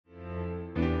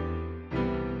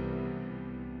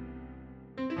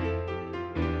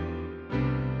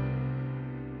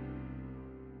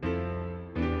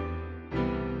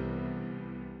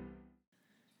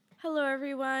Hello,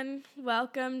 everyone.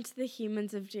 Welcome to the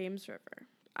Humans of James River.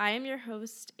 I am your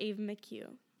host, Ava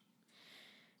McHugh.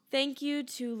 Thank you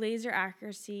to Laser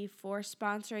Accuracy for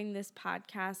sponsoring this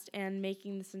podcast and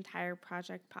making this entire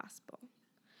project possible.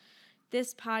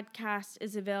 This podcast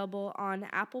is available on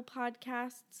Apple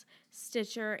Podcasts,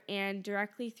 Stitcher, and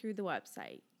directly through the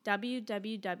website,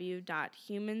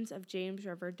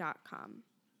 www.humansofjamesriver.com.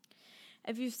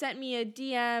 If you've sent me a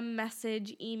DM,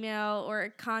 message, email,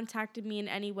 or contacted me in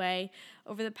any way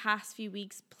over the past few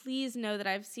weeks, please know that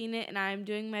I've seen it and I'm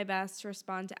doing my best to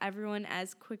respond to everyone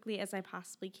as quickly as I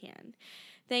possibly can.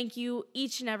 Thank you,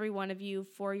 each and every one of you,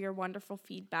 for your wonderful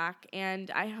feedback, and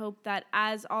I hope that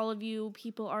as all of you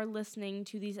people are listening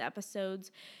to these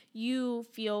episodes, you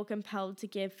feel compelled to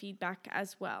give feedback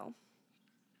as well.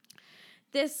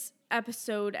 This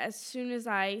episode, as soon as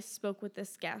I spoke with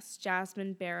this guest,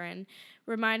 Jasmine Barron,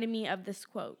 reminded me of this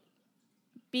quote: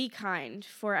 "Be kind,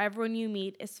 for everyone you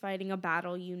meet is fighting a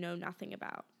battle you know nothing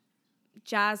about."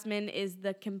 Jasmine is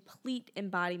the complete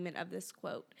embodiment of this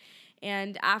quote,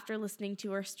 and after listening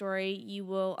to her story, you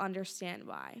will understand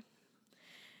why.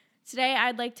 Today,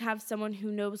 I'd like to have someone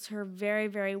who knows her very,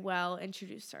 very well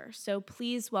introduce her, so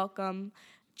please welcome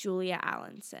Julia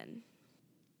Allenson.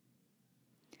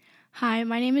 Hi,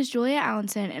 my name is Julia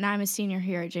Allenson, and I'm a senior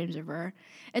here at James River.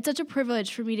 It's such a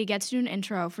privilege for me to get to do an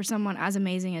intro for someone as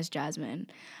amazing as Jasmine.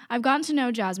 I've gotten to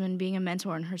know Jasmine being a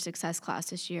mentor in her success class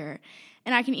this year,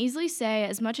 and I can easily say,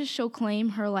 as much as she'll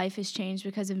claim her life has changed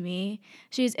because of me,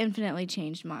 she has infinitely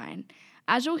changed mine.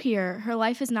 As you'll hear, her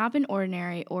life has not been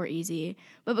ordinary or easy,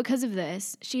 but because of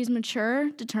this, she is mature,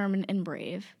 determined, and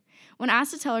brave. When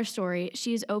asked to tell her story,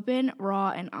 she is open,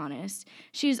 raw, and honest.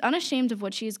 She is unashamed of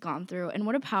what she has gone through, and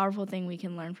what a powerful thing we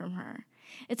can learn from her.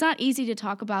 It's not easy to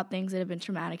talk about things that have been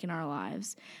traumatic in our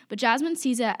lives, but Jasmine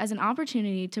sees it as an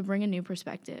opportunity to bring a new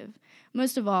perspective.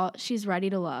 Most of all, she's ready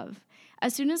to love.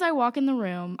 As soon as I walk in the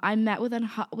room, I'm met with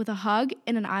a hug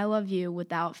and an I love you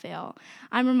without fail.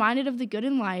 I'm reminded of the good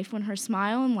in life when her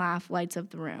smile and laugh lights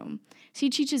up the room. She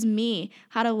teaches me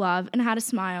how to love and how to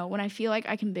smile when I feel like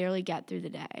I can barely get through the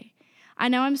day. I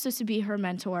know I'm supposed to be her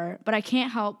mentor, but I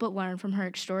can't help but learn from her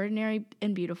extraordinary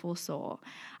and beautiful soul.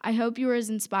 I hope you are as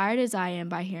inspired as I am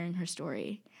by hearing her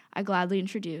story. I gladly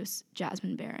introduce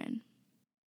Jasmine Barron.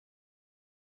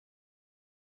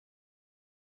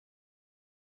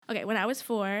 Okay, when I was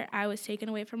 4, I was taken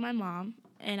away from my mom,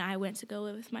 and I went to go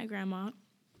live with my grandma.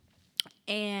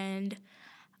 And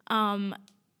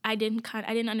I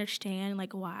didn't understand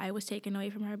why I was taken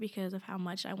away from her because of how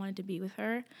much I wanted to be with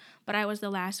her. But I was the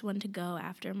last one to go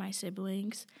after my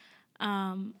siblings.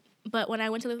 But when I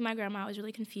went to live with my grandma, I was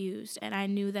really confused, and I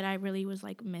knew that I really was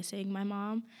missing my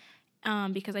mom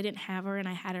because I didn't have her, and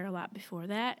I had her a lot before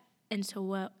that. And so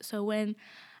when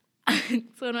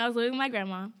when I was living with my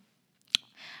grandma,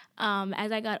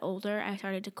 as I got older, I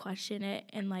started to question it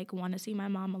and want to see my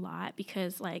mom a lot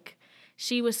because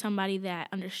she was somebody that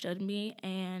understood me,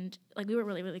 and we were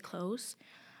really, really close.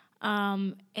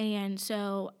 And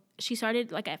so she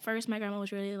started at first my grandma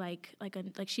was really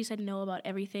she said no about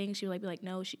everything. She would be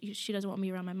no, she doesn't want me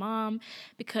around my mom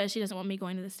because she doesn't want me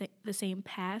going to the same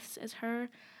paths as her.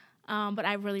 But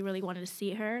I really, really wanted to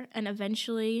see her, and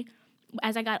eventually,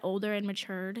 as I got older and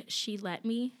matured, she let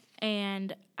me,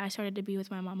 and I started to be with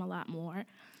my mom a lot more.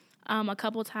 A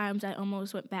couple times I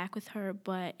almost went back with her,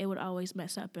 but it would always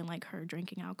mess up in her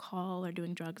drinking alcohol or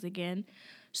doing drugs again.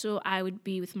 So I would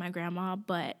be with my grandma,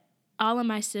 but all of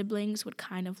my siblings would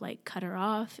kind of cut her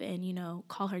off and,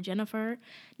 call her Jennifer,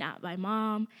 not my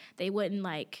mom. They wouldn't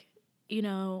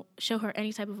show her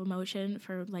any type of emotion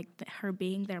for her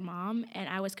being their mom. And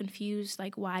I was confused,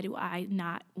 why do I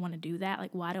not want to do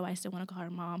that? Why do I still want to call her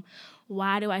mom?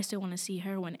 Why do I still want to see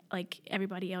her when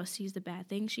everybody else sees the bad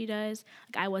things she does?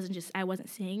 I wasn't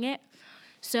seeing it.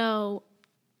 So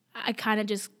I kind of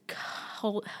just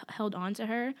held on to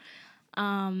her.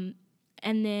 And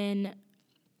then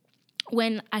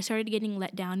when I started getting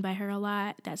let down by her a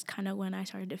lot, that's kind of when I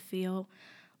started to feel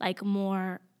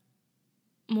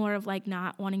more of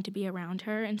not wanting to be around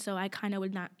her, and so I kind of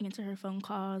would not answer her phone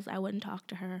calls. I wouldn't talk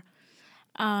to her,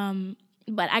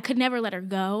 but I could never let her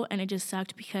go, and it just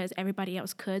sucked because everybody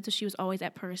else could. So she was always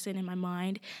that person in my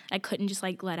mind I couldn't just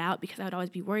let out because I would always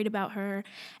be worried about her.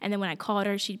 And then when I called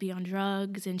her, she'd be on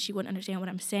drugs and she wouldn't understand what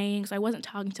I'm saying. So I wasn't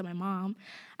talking to my mom.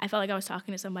 I felt like I was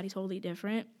talking to somebody totally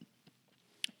different.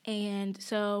 And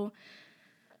so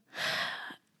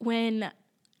when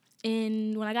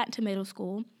I got into middle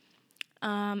school,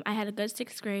 I had a good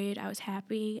 6th grade. I was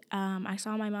happy. I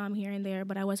saw my mom here and there,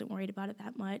 but I wasn't worried about it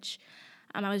that much.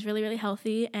 I was really, really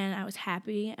healthy, and I was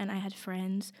happy, and I had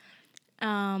friends.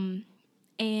 And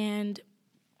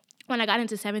when I got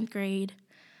into 7th grade,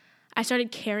 I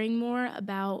started caring more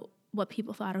about what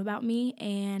people thought about me,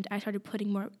 and I started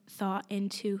putting more thought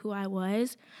into who I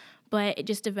was. But it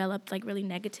just developed like really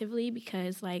negatively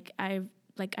because I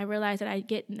realized that I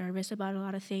get nervous about a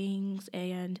lot of things,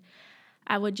 and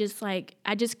I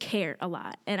just cared a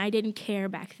lot, and I didn't care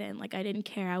back then. Like, I didn't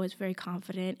care. I was very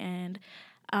confident, and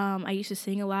I used to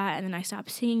sing a lot, and then I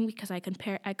stopped singing because I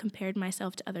compared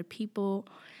myself to other people,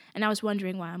 and I was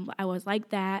wondering why I was like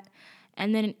that.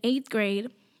 And then in 8th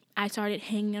grade, I started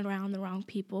hanging around the wrong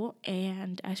people,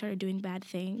 and I started doing bad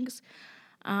things,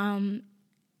 and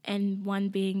one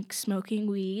being smoking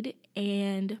weed,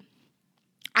 and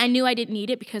I knew I didn't need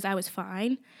it because I was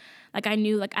fine. Like, I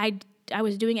knew, like, I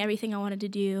was doing everything I wanted to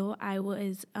do. I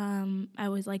was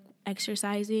like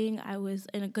exercising. I was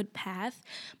in a good path.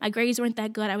 My grades weren't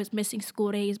that good. I was missing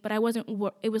school days, but it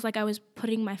was like I was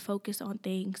putting my focus on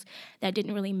things that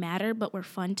didn't really matter but were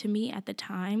fun to me at the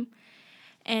time.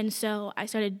 And so I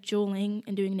started juuling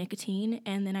and doing nicotine,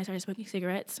 and then I started smoking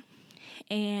cigarettes.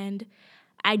 And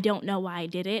I don't know why I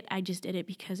did it. I just did it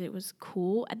because it was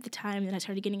cool at the time. Then I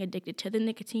started getting addicted to the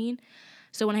nicotine.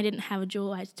 So when I didn't have a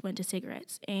Juul, I just went to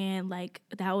cigarettes. And, like,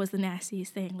 that was the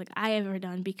nastiest thing, like, I ever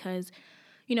done because,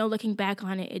 you know, looking back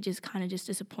on it, it just kind of just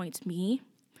disappoints me.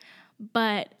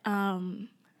 But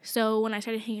so when I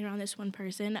started hanging around this one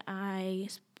person, I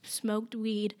smoked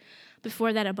weed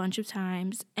before that a bunch of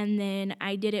times. And then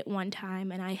I did it one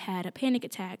time, and I had a panic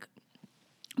attack.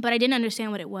 But I didn't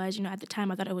understand what it was. You know, at the time,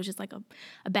 I thought it was just like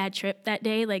a bad trip that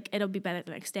day. Like, it'll be better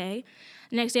the next day.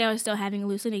 The next day, I was still having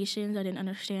hallucinations. I didn't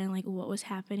understand, like, what was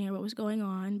happening or what was going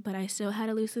on. But I still had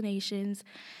hallucinations.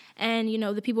 And, you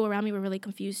know, the people around me were really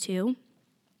confused, too.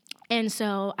 And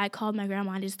so I called my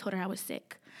grandma and just told her I was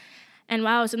sick. And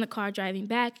while I was in the car driving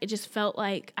back, it just felt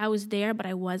like I was there, but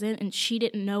I wasn't. And she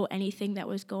didn't know anything that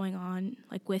was going on,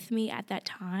 like, with me at that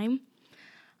time.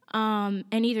 And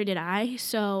neither did I.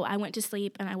 So I went to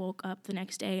sleep, and I woke up the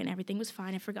next day, and everything was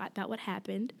fine. I forgot about what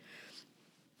happened.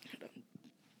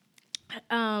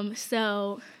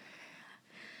 So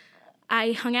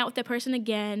I hung out with that person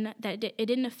again. It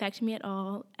didn't affect me at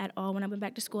all. When I went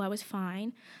back to school, I was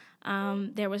fine.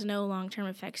 There was no long-term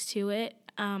effects to it.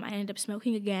 I ended up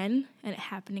smoking again, and it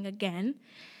happening again.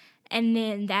 And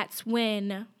then that's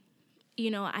when,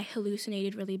 you know, I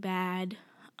hallucinated really bad.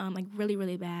 Like, really,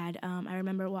 really bad. I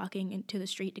remember walking into the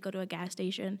street to go to a gas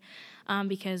station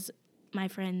because my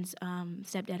friend's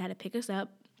stepdad had to pick us up,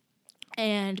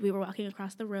 and we were walking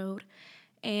across the road,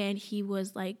 and he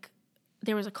was like,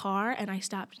 there was a car, and I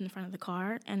stopped in front of the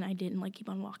car, and I didn't, like, keep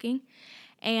on walking.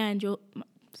 And can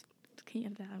you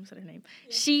have that? I said her name.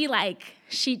 Yeah.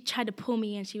 She tried to pull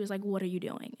me, and she was like, "What are you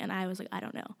doing?" And I was like, "I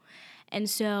don't know." And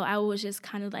so I was just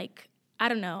kind of like, I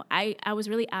don't know. I was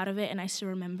really out of it, and I still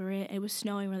remember it. It was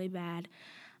snowing really bad.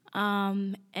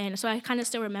 And so I kind of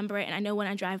still remember it. And I know when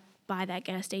I drive by that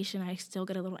gas station, I still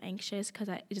get a little anxious because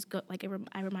it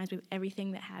reminds me of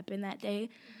everything that happened that day.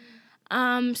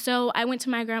 Mm-hmm. So I went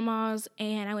to my grandma's,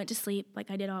 and I went to sleep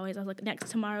like I did always. I was like,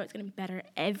 tomorrow it's going to be better.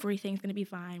 Everything's going to be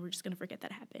fine. We're just going to forget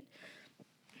that happened.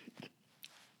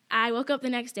 I woke up the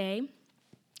next day,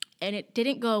 and it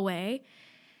didn't go away.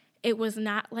 It was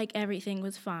not like everything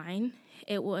was fine.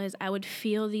 It was, I would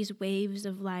feel these waves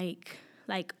of like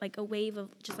a wave of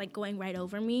just like going right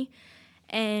over me,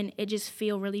 and it just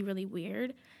feel really, really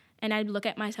weird. And I'd look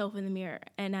at myself in the mirror,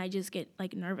 and I just get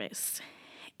like nervous.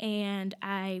 And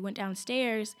I went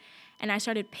downstairs, and I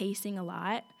started pacing a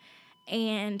lot.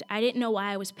 And I didn't know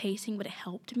why I was pacing, but it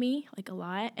helped me like a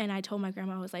lot. And I told my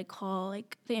grandma, I was like, call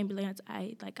like the ambulance.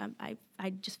 I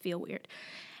just feel weird.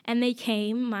 And they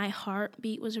came. My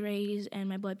heartbeat was raised, and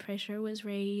my blood pressure was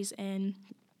raised, and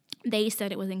they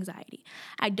said it was anxiety.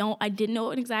 I didn't know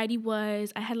what anxiety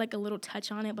was. I had like a little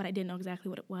touch on it, but I didn't know exactly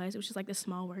what it was. It was just like this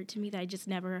small word to me that I just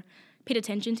never paid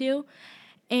attention to.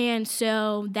 And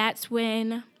so that's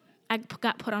when I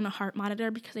got put on a heart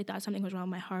monitor because they thought something was wrong with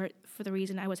my heart for the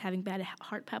reason I was having bad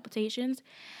heart palpitations.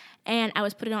 And I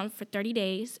was put it on for 30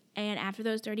 days. And after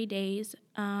those 30 days,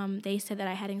 they said that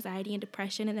I had anxiety and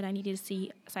depression and that I needed to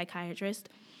see a psychiatrist.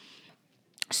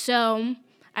 So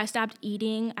I stopped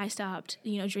eating. I stopped,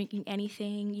 drinking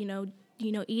anything.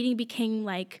 Eating became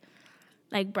like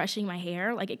brushing my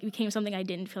hair. Like, it became something I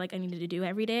didn't feel like I needed to do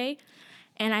every day.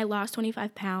 And I lost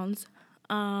 25 pounds.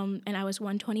 And I was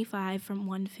 125 from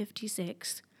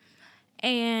 156.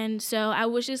 And so I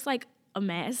was just like a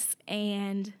mess.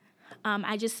 And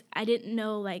I didn't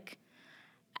know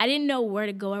where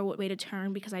to go or what way to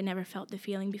turn because I never felt the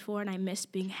feeling before, and I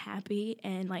missed being happy,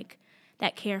 and like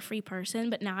that carefree person,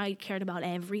 but now I cared about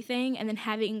everything. And then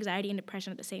having anxiety and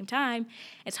depression at the same time,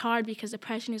 it's hard because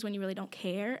depression is when you really don't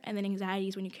care, and then anxiety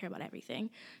is when you care about everything.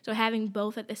 So having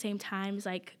both at the same time is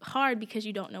like hard because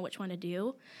you don't know which one to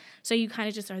do. So you kind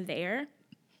of just are there.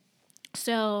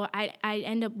 So I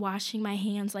end up washing my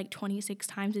hands like 26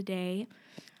 times a day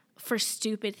for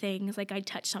stupid things. Like I'd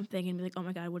touch something and be like, oh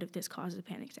my God, what if this causes a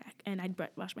panic attack? And I'd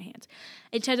wash my hands.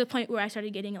 It to the point where I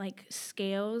started getting like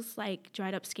scales, like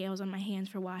dried up scales on my hands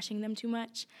for washing them too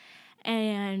much.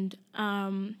 And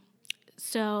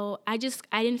so I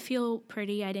didn't feel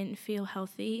pretty. I didn't feel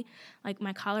healthy. Like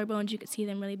my collarbones, you could see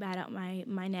them really bad out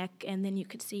my neck. And then you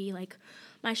could see like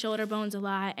my shoulder bones a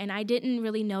lot. And I didn't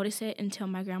really notice it until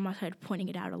my grandma started pointing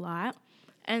it out a lot.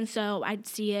 And so I'd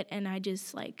see it and I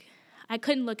just like, I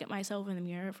couldn't look at myself in the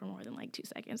mirror for more than like 2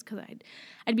 seconds because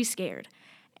I'd be scared.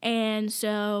 And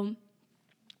so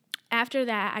after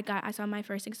that, I saw my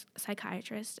first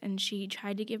psychiatrist, and she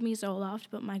tried to give me Zoloft,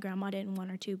 but my grandma didn't want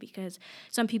her to because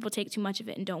some people take too much of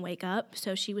it and don't wake up.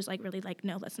 So she was like really like,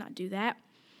 no, let's not do that.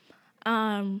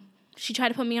 She tried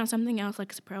to put me on something else,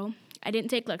 Lexapro. I didn't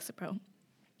take Lexapro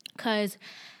because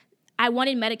I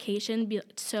wanted medication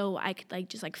so I could like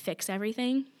just like fix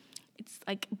everything. It's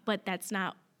like, but that's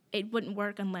not. It wouldn't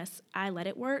work unless I let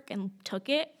it work and took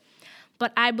it.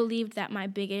 But I believed that my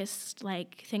biggest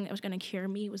like thing that was going to cure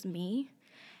me was me.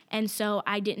 And so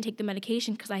I didn't take the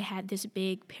medication because I had this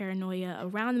big paranoia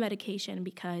around the medication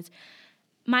because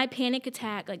my panic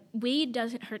attack, like weed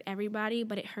doesn't hurt everybody,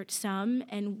 but it hurts some,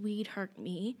 and weed hurt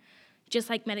me. Just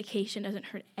like medication doesn't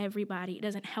hurt everybody. It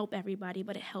doesn't help everybody,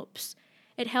 but it helps.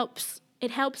 It helps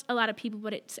a lot of people,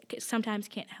 but it sometimes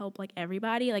can't help like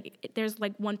everybody. Like there's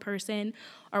like one person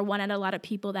or one out of a lot of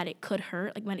people that it could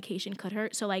hurt, like medication could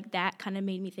hurt. So like that kind of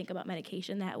made me think about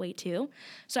medication that way too.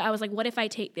 So I was like, what if I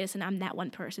take this and I'm that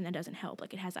one person that doesn't help?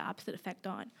 Like it has the opposite effect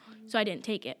on. So I didn't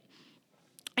take it.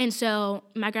 And so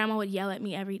my grandma would yell at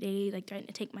me every day, like trying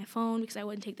to take my phone because I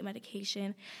wouldn't take the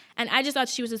medication. And I just thought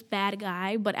she was this bad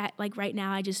guy. But like right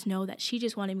now, I just know that she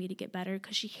just wanted me to get better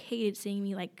because she hated seeing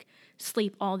me like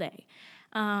sleep all day.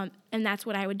 And that's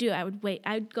what I would do.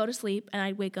 I'd go to sleep and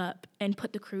I'd wake up and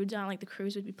put the Croods on. Like the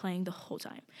Croods would be playing the whole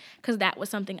time because that was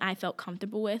something I felt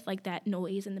comfortable with, like that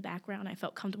noise in the background. I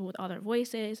felt comfortable with all their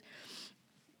voices.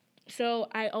 So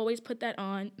I always put that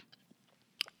on.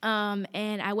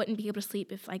 And I wouldn't be able to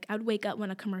sleep if like I would wake up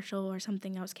when a commercial or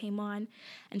something else came on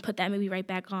and put that movie right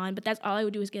back on. But that's all I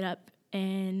would do is get up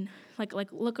and like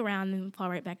look around and fall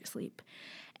right back to sleep.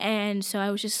 And so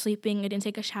I was just sleeping. I didn't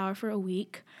take a shower for a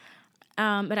week.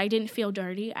 But I didn't feel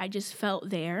dirty. I just felt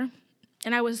there.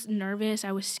 And I was nervous.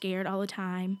 I was scared all the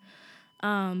time.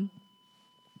 I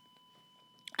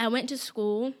went to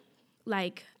school.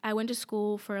 I went to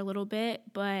school for a little bit,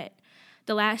 but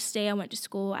the last day I went to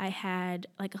school, I had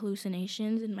like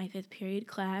hallucinations in my 5th period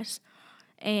class.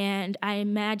 And I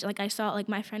imagined, like I saw, like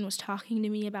my friend was talking to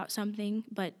me about something,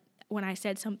 but when I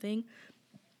said something,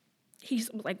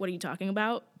 he's like, what are you talking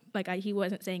about? Like he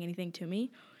wasn't saying anything to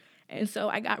me. And so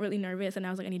I got really nervous, and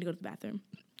I was like, I need to go to the bathroom.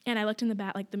 And I looked in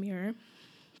the mirror.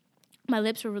 My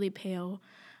lips were really pale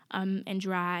and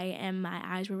dry, and my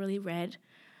eyes were really red.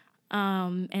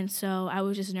 And so I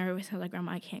was just nervous. I was like,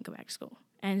 Grandma, I can't go back to school.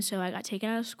 And so I got taken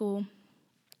out of school.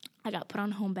 I got put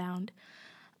on homebound.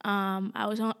 I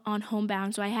was on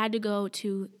homebound, so I had to go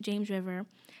to James River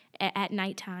at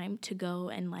nighttime to go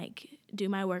and like do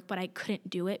my work, but I couldn't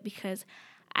do it because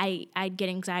I'd get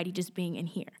anxiety just being in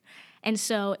here. And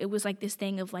so it was like this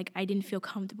thing of like I didn't feel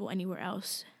comfortable anywhere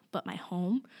else but my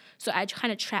home. So I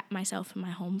kind of trapped myself in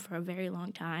my home for a very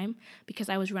long time because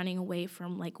I was running away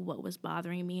from like what was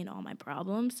bothering me and all my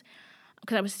problems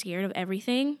because I was scared of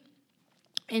everything.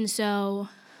 And so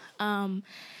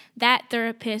that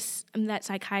therapist, that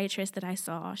psychiatrist that I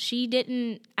saw, I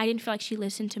didn't feel like she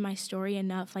listened to my story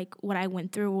enough, like what I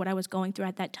went through, what I was going through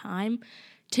at that time,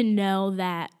 to know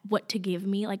that what to give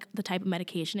me, like the type of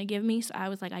medication to give me. So I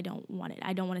was like, I don't want it.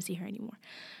 I don't want to see her anymore.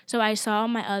 So I saw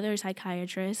my other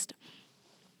psychiatrist.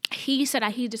 He said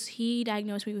he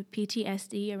diagnosed me with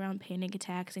PTSD around panic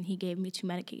attacks, and he gave me 2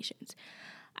 medications.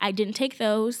 I didn't take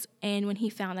those, and when he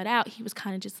found that out, he was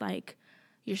kind of just like,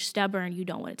 you're stubborn, you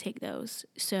don't want to take those,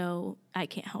 so I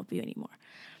can't help you anymore.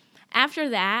 After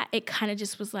that, it kind of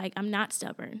just was like, I'm not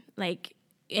stubborn. Like,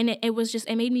 and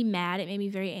it made me mad. It made me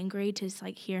very angry to just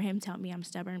like hear him tell me I'm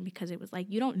stubborn because it was like,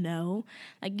 you don't know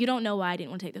why I didn't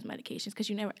want to take those medications because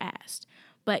you never asked.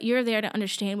 But you're there to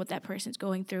understand what that person's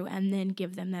going through and then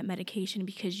give them that medication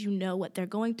because you know what they're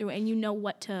going through and you know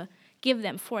what to give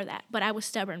them for that. But I was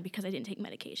stubborn because I didn't take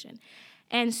medication.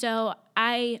 And so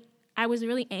I I was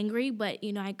really angry, but,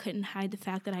 you know, I couldn't hide the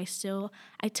fact that I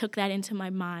took that into my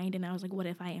mind, and I was like, what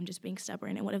if I am just being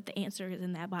stubborn, and what if the answer is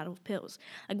in that bottle of pills?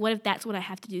 Like, what if that's what I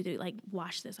have to do to, like,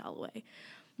 wash this all away?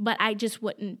 But I just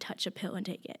wouldn't touch a pill and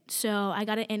take it. So I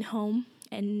got an in-home,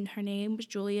 and her name was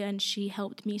Julia, and she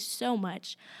helped me so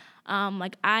much.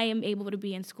 Like, I am able to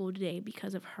be in school today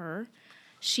because of her.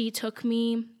 She took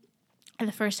me, and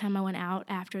the first time I went out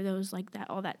after those, like, that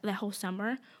whole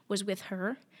summer was with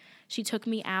her. She took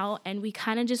me out, and we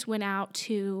kind of just went out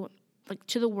to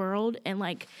the world, and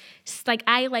like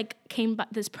I came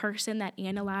this person that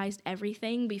analyzed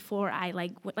everything before I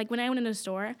like when I went into the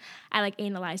store, I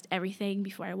analyzed everything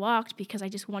before I walked, because I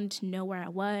just wanted to know where I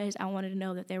was. I wanted to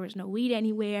know that there was no weed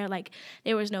anywhere, like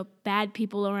there was no bad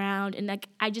people around, and like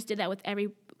I just did that with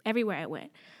everywhere I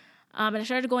went. And I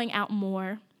started going out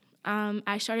more.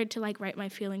 I started to like write my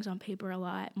feelings on paper a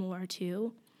lot more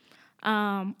too.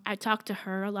 I talked to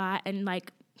her a lot, and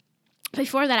like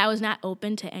before that I was not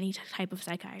open to any type of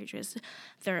psychiatrist,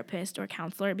 therapist, or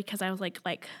counselor, because I was like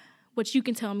what you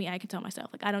can tell me, I can tell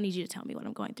myself. Like, I don't need you to tell me what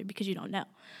I'm going through, because you don't know.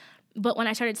 But when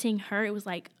I started seeing her, it was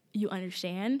like, you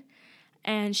understand.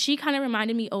 And she kind of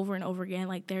reminded me over and over again,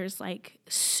 like, there's like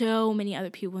so many other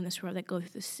people in this world that go through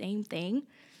the same thing.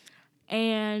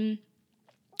 And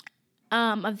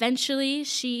eventually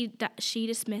she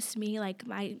dismissed me. Like,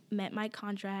 I met my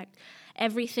contract,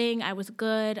 everything. I was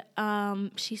good.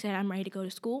 She said, I'm ready to go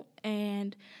to school.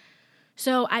 And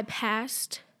so I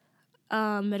passed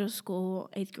middle school,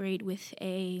 8th grade,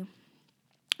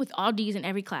 with all D's in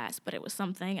every class, but it was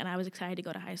something, and I was excited to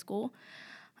go to high school.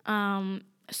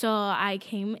 So I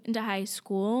came into high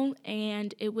school,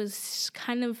 and it was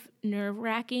kind of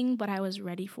nerve-wracking, but I was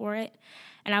ready for it.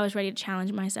 And I was ready to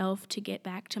challenge myself to get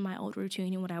back to my old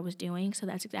routine and what I was doing. So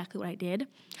that's exactly what I did.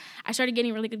 I started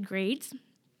getting really good grades.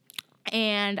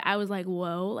 And I was like,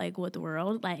 whoa, like, what the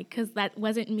world? Like, because that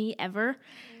wasn't me ever.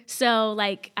 So,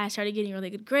 like, I started getting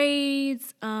really good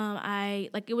grades.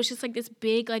 It was just, like, this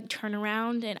big, like,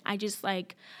 turnaround. And I just,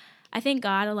 like, I thank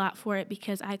God a lot for it,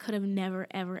 because I could have never,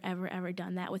 ever, ever, ever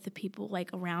done that with the people,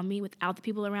 like, around me, without the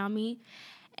people around me.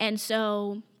 And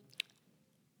so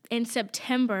in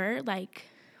September, like,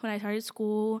 when I started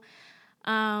school,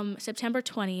 September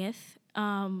 20th,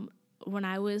 when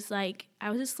I was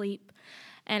asleep,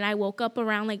 and I woke up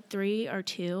around like 3 or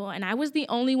 2, and I was the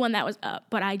only one that was up,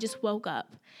 but I just woke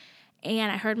up,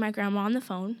 and I heard my grandma on the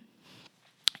phone,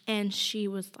 and she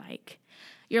was like,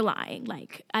 you're lying.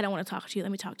 Like, I don't want to talk to you.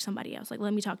 Let me talk to somebody else. Like,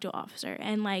 let me talk to an officer.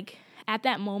 And like, at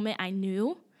that moment, I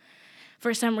knew,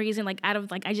 for some reason, like,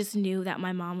 I just knew that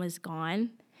my mom was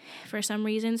gone for some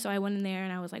reason. So I went in there,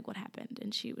 and I was like, what happened?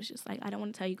 And she was just like, I don't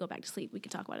want to tell you, go back to sleep. We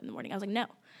can talk about it in the morning. I was like, no,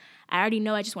 I already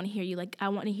know. I just want to hear you. Like, I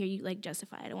want to hear you, like,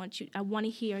 justify it. I want to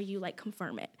hear you, like,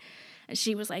 confirm it. And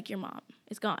she was like, your mom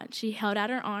is gone. She held out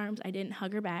her arms. I didn't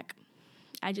hug her back.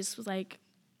 I just was like,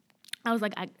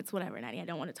 it's whatever, Natty. I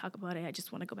don't want to talk about it. I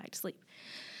just want to go back to sleep.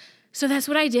 So that's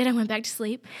what I did. I went back to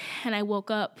sleep, and I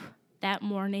woke up that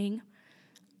morning,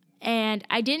 and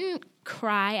I didn't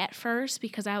cry at first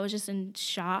because I was just in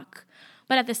shock.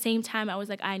 But at the same time, I was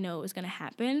like, I know it was going to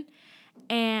happen.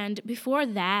 And before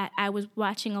that, I was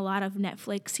watching a lot of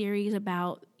Netflix series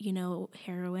about,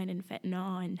 heroin and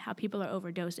fentanyl and how people are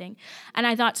overdosing. And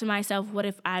I thought to myself, what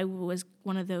if I was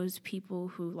one of those people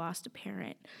who lost a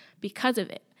parent because of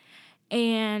it?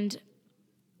 And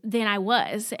then I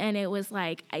was, and it was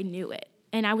like, I knew it.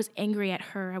 And I was angry at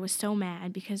her. I was so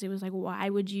mad, because it was like, why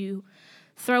would you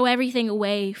throw everything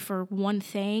away for one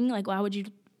thing? Like, why would you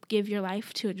give your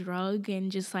life to a drug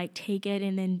and just like take it,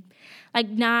 and then like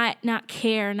not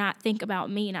care, not think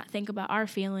about me, not think about our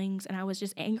feelings? And I was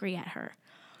just angry at her.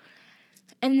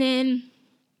 And then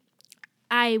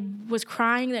I was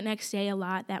crying the next day a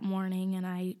lot that morning,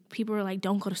 and people were like,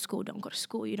 don't go to school,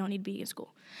 you don't need to be in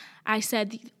school. I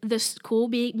said,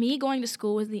 me going to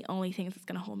school is the only thing that's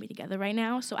going to hold me together right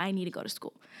now, so I need to go to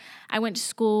school. I went to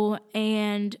school,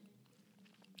 and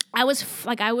I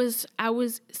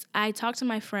talked to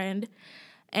my friend,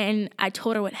 and I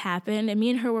told her what happened, and me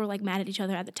and her were like mad at each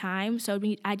other at the time, so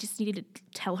I just needed to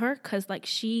tell her, because like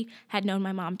she had known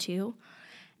my mom too,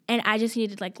 and I just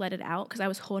needed to like let it out, because I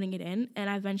was holding it in,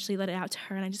 and I eventually let it out to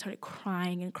her, and I just started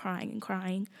crying and crying and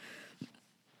crying.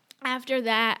 After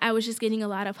that, I was just getting a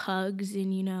lot of hugs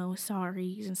and,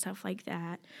 sorries and stuff like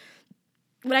that,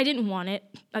 but I didn't want it.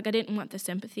 Like, I didn't want the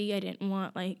sympathy. I didn't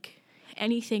want like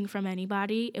anything from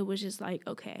anybody. It was just like,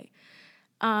 okay.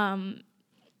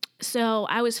 So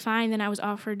I was fine. Then I was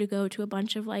offered to go to a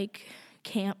bunch of like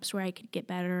camps where I could get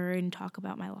better and talk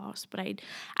about my loss. But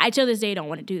I till this day don't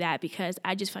want to do that because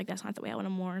I just feel like that's not the way I want to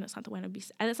mourn. That's not the way I want to be.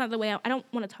 That's not the way I don't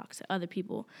want to talk to other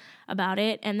people about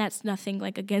it. And that's nothing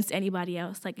like against anybody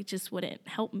else. Like it just wouldn't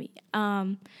help me.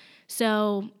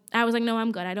 So I was like, no,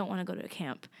 I'm good. I don't want to go to a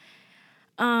camp.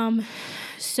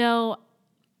 So,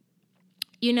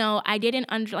 you know, we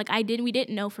didn't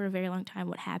know for a very long time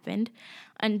what happened.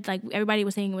 And like everybody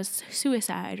was saying it was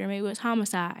suicide or maybe it was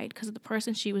homicide because of the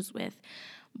person she was with.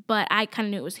 But I kind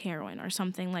of knew it was heroin or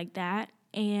something like that.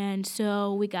 And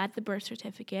so we got the birth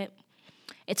certificate.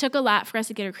 It took a lot for us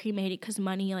to get her cremated because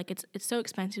money, like it's so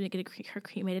expensive to get her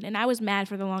cremated. And I was mad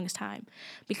for the longest time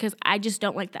because I just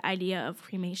don't like the idea of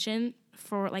cremation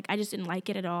I just didn't like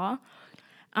it at all.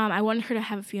 I wanted her to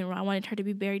have a funeral. I wanted her to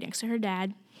be buried next to her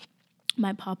dad,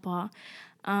 my papa,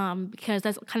 because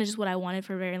that's kind of just what I wanted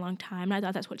for a very long time. And I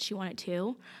thought that's what she wanted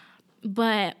too.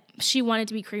 But she wanted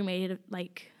to be cremated,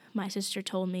 like my sister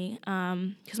told me,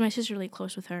 because my sister's really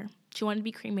close with her. She wanted to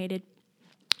be cremated.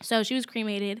 So she was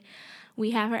cremated.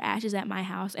 We have her ashes at my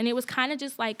house. And it was kind of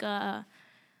just like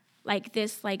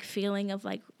this feeling of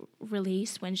like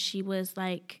release when she was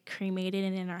like cremated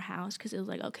and in our house, because it was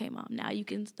like, okay, Mom, now you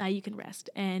can rest.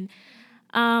 And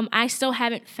I still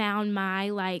haven't found my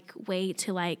like way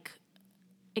to like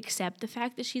accept the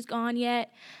fact that she's gone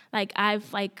yet. Like I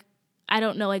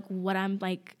don't know like what I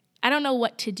don't know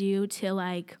what to do to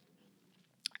like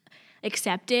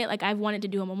accept it. Like I've wanted to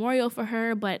do a memorial for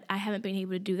her, but I haven't been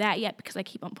able to do that yet because I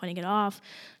keep on putting it off.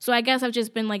 So I guess I've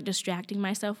just been like distracting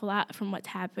myself a lot from what's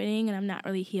happening, and I'm not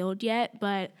really healed yet,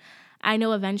 but I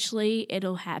know eventually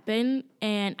it'll happen.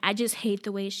 And I just hate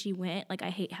the way she went. Like I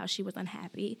hate how she was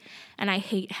unhappy, and I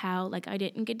hate how like I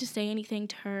didn't get to say anything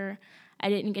to her. I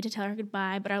didn't get to tell her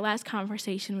goodbye, but our last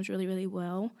conversation was really, really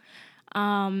well.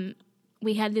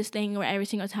 We had this thing where every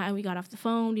single time we got off the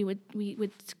phone, we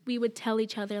would tell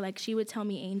each other, like she would tell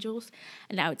me angels,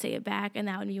 and I would say it back, and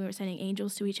that would mean we were sending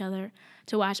angels to each other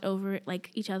to watch over like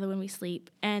each other when we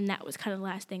sleep. And that was kind of the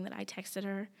last thing that I texted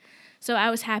her. So I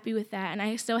was happy with that, and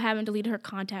I still haven't deleted her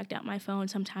contact out my phone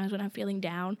sometimes when I'm feeling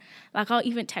down. Like I'll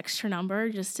even text her number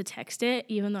just to text it,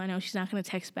 even though I know she's not going to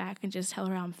text back, and just tell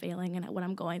her how I'm feeling and what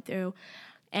I'm going through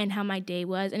and how my day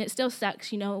was. And it still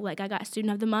sucks, you know, like I got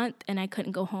student of the month and I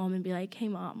couldn't go home and be like, hey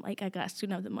Mom, like I got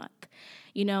student of the month,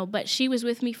 you know, but she was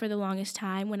with me for the longest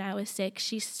time. When I was sick,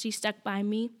 she stuck by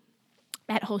me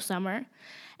that whole summer.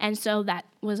 And so that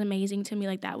was amazing to me.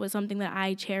 Like that was something that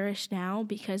I cherish now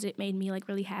because it made me like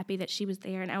really happy that she was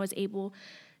there and I was able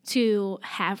to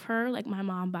have her, like my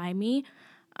mom, by me.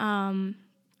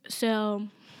 So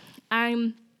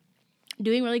I'm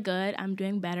doing really good. I'm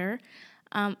doing better.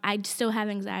 I still have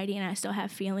anxiety and I still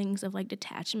have feelings of like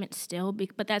detachment still,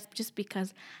 but that's just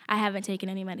because I haven't taken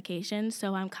any medication.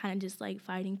 So I'm kind of just like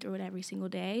fighting through it every single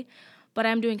day. But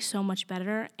I'm doing so much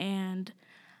better and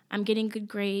I'm getting good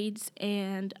grades.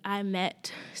 And I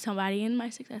met somebody in my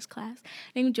success class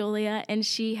named Julia, and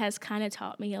she has kind of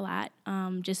taught me a lot.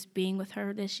 Just being with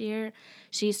her this year,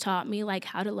 she's taught me like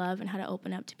how to love and how to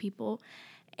open up to people.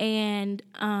 And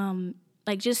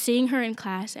like just seeing her in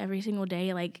class every single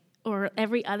day, like or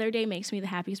every other day makes me the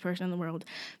happiest person in the world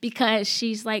because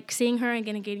she's like seeing her and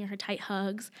getting her tight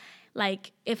hugs.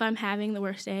 Like if I'm having the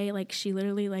worst day, like she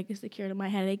literally like is the cure to my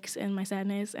headaches and my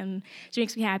sadness, and she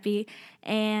makes me happy.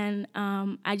 And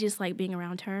I just like being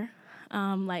around her.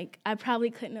 Like I probably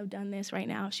couldn't have done this right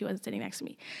now if she wasn't sitting next to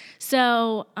me.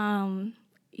 So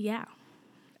yeah,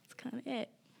 that's kind of it.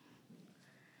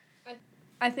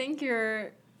 I think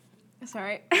you're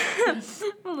sorry, a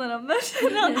little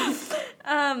emotional.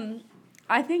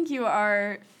 I think you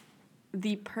are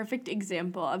the perfect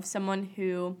example of someone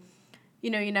who, you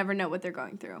know, you never know what they're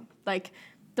going through. Like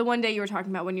the one day you were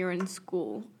talking about when you were in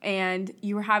school and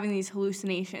you were having these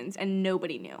hallucinations and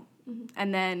nobody knew. Mm-hmm.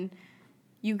 And then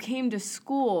you came to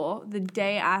school the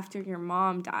day after your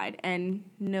mom died and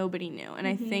nobody knew. And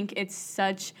mm-hmm. I think it's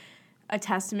such a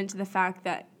testament to the fact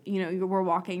that, you know, we're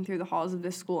walking through the halls of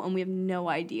this school and we have no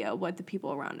idea what the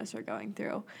people around us are going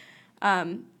through.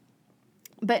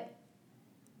 But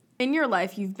in your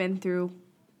life, you've been through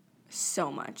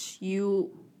so much.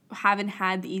 You haven't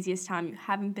had the easiest time. You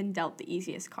haven't been dealt the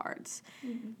easiest cards.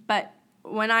 Mm-hmm. But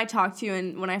when I talked to you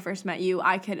and when I first met you,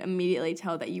 I could immediately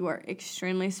tell that you are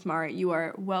extremely smart. You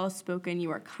are well-spoken.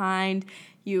 You are kind.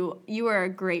 You are a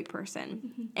great person.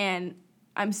 Mm-hmm. And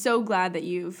I'm so glad that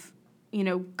you've, you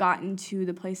know, gotten to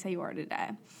the place that you are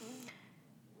today.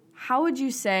 How would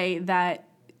you say that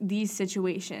these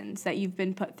situations that you've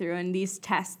been put through and these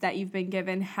tests that you've been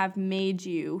given have made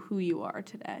you who you are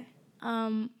today?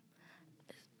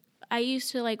 I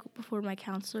used to, like, before my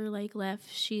counselor, like,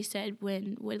 left, she said, what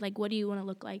do you want to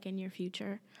look like in your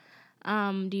future?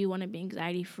 Do you want to be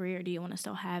anxiety free, or do you want to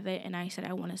still have it? And I said,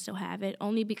 I want to still have it,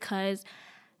 only because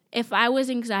if I was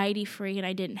anxiety free and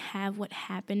I didn't have what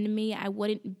happened to me, I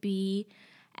wouldn't be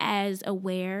as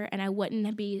aware, and I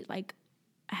wouldn't be like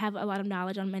have a lot of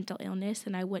knowledge on mental illness,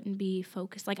 and I wouldn't be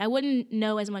focused. Like, I wouldn't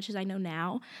know as much as I know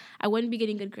now. I wouldn't be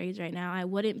getting good grades right now. I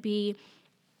wouldn't be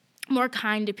more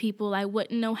kind to people. I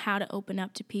wouldn't know how to open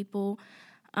up to people.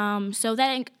 So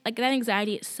that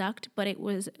anxiety, it sucked, but it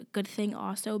was a good thing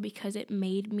also, because it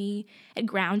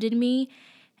grounded me,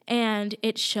 and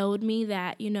it showed me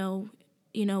that,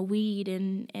 weed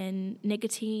and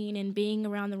nicotine and being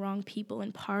around the wrong people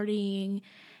and partying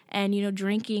and,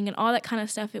 drinking and all that kind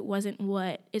of stuff,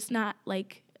 it's not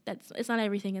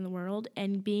everything in the world.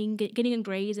 And getting a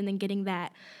grades and then getting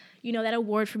that, that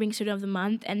award for being student of the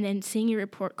month, and then seeing your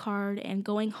report card and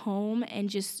going home and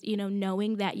just,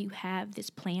 knowing that you have this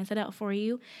plan set out for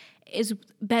you is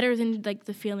better than, like,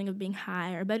 the feeling of being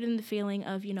high, or better than the feeling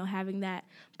of, having that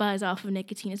buzz off of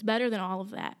nicotine. It's better than all of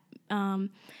that. And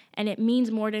it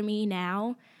means more to me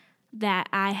now that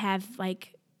I have,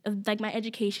 like my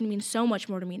education means so much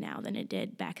more to me now than it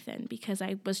did back then, because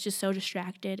I was just so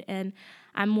distracted, and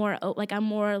I'm more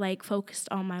focused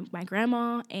on my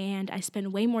grandma, and I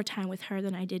spend way more time with her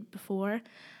than I did before.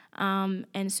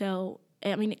 And so,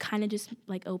 I mean, it kind of just,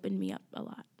 like, opened me up a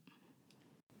lot.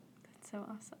 That's so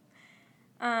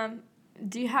awesome.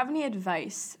 Do you have any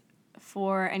advice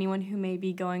for anyone who may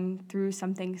be going through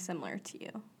something similar to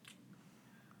you?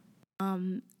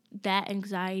 That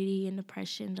anxiety and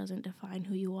depression doesn't define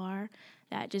who you are.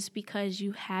 That just because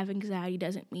you have anxiety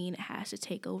doesn't mean it has to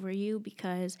take over you,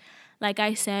 because, like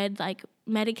I said, like,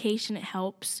 medication, it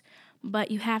helps,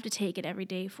 but you have to take it every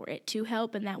day for it to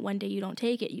help. And that one day you don't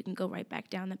take it, you can go right back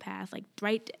down the path,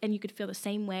 and you could feel the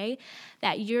same way,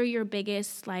 that you're your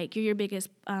biggest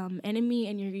enemy,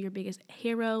 and you're your biggest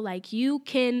hero. Like, you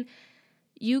can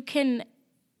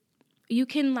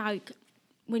like,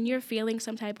 when you're feeling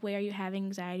some type of way, or you're having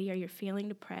anxiety, or you're feeling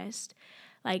depressed,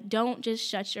 like, don't just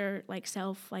shut your, like,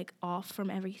 self, like, off from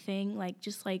everything. Like,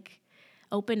 just, like,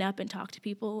 open up and talk to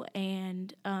people,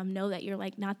 and know that you're,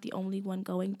 like, not the only one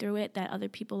going through it, that other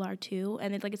people are too.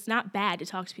 And it's, like, it's not bad to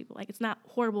talk to people. Like, it's not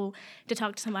horrible to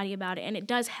talk to somebody about it, and it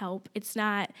does help. It's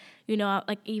not,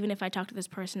 like, even if I talk to this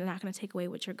person, they're not going to take away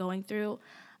what you're going through.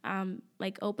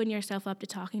 Like, open yourself up to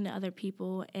talking to other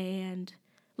people, and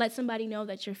let somebody know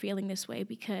that you're feeling this way,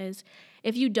 because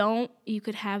if you don't, you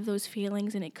could have those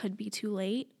feelings and it could be too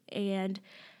late. And,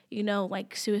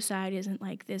 like, suicide isn't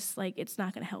like this, like, it's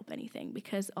not going to help anything,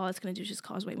 because all it's going to do is just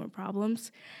cause way more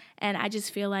problems. And I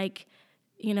just feel like,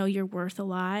 you're worth a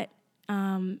lot,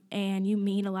 and you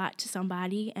mean a lot to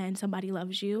somebody, and somebody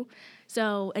loves you.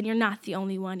 So, and you're not the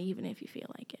only one, even if you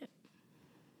feel like it.